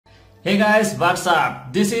Hey guys, what's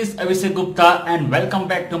up? This is Abhishek Gupta and welcome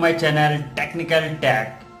back to my channel Technical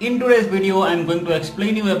Tech. In today's video, I'm going to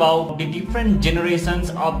explain you about the different generations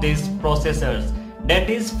of these processors. That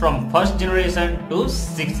is from first generation to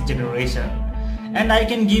sixth generation. And I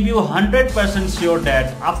can give you 100% sure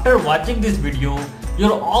that after watching this video,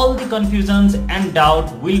 your all the confusions and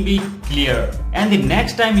doubt will be clear. And the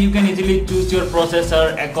next time you can easily choose your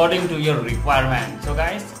processor according to your requirement. So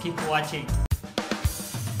guys, keep watching.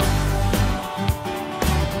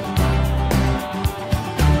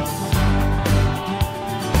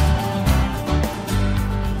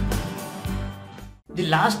 The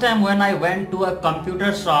last time when I went to a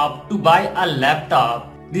computer shop to buy a laptop,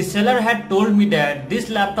 the seller had told me that this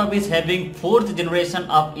laptop is having 4th generation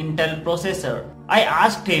of Intel processor. I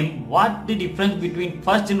asked him what the difference between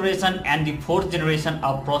first generation and the 4th generation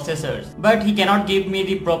of processors. But he cannot give me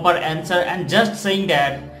the proper answer and just saying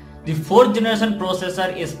that the 4th generation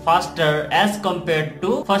processor is faster as compared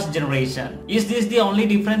to first generation. Is this the only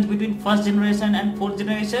difference between first generation and 4th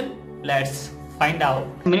generation? Let's find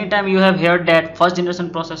out. Many times you have heard that first generation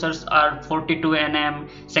processors are 42 nm,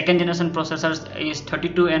 second generation processors is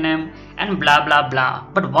 32 nm and blah blah blah.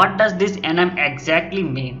 But what does this nm exactly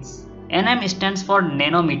means? Nm stands for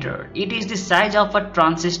nanometer. It is the size of a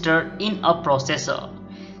transistor in a processor.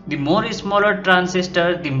 The more smaller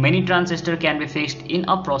transistor, the many transistor can be fixed in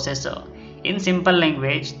a processor. In simple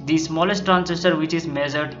language, the smallest transistor which is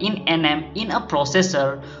measured in nm in a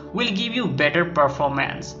processor will give you better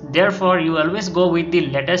performance. Therefore, you always go with the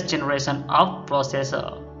latest generation of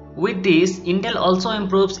processor. With this, Intel also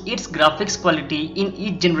improves its graphics quality in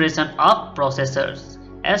each generation of processors.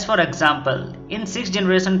 As for example, in 6th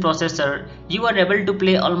generation processor, you are able to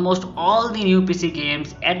play almost all the new PC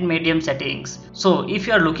games at medium settings. So if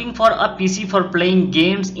you are looking for a PC for playing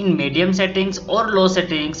games in medium settings or low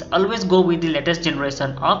settings, always go with the latest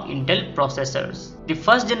generation of Intel processors. The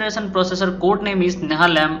first generation processor code name is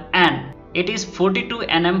nehalem and it is 42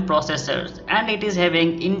 nm processors and it is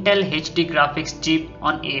having Intel HD graphics chip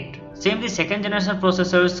on it. Same the second generation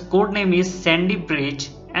processors code name is Sandy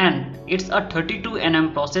Bridge and it's a 32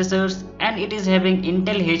 nm processors and it is having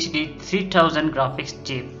Intel HD 3000 graphics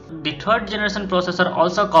chip. The third generation processor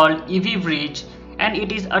also called EV Bridge and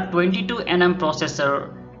it is a 22 nm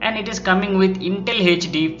processor and it is coming with Intel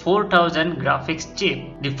HD 4000 graphics chip.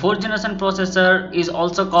 The fourth generation processor is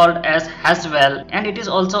also called as haswel and it is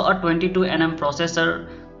also a 22 nm processor.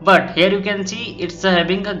 But here you can see it's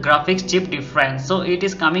having a graphics chip difference, so it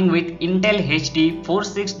is coming with Intel HD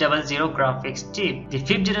 4600 graphics chip. The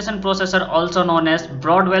 5th generation processor also known as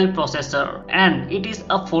Broadwell processor and it is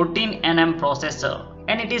a 14 nm processor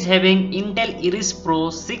and it is having Intel Iris Pro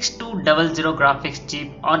 6200 graphics chip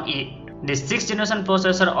on it. The 6th generation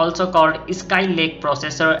processor also called skylake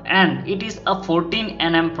processor and it is a 14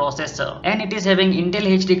 nm processor and it is having Intel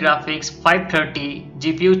HD graphics 530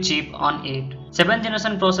 GPU chip on it. 7th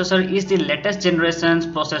generation processor is the latest generation's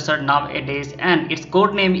processor nowadays and its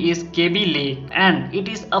code name is kaby and it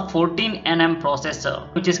is a 14 nm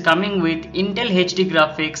processor which is coming with Intel HD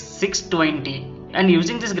graphics 620. And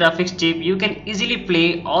using this graphics chip you can easily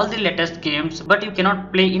play all the latest games, but you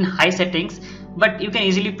cannot play in high settings, but you can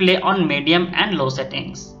easily play on medium and low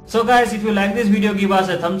settings. So guys, if you like this video, give us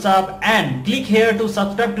a thumbs up and click here to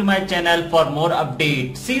subscribe to my channel for more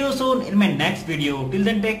updates. See you soon in my next video. Till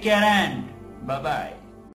then, take care and bye bye.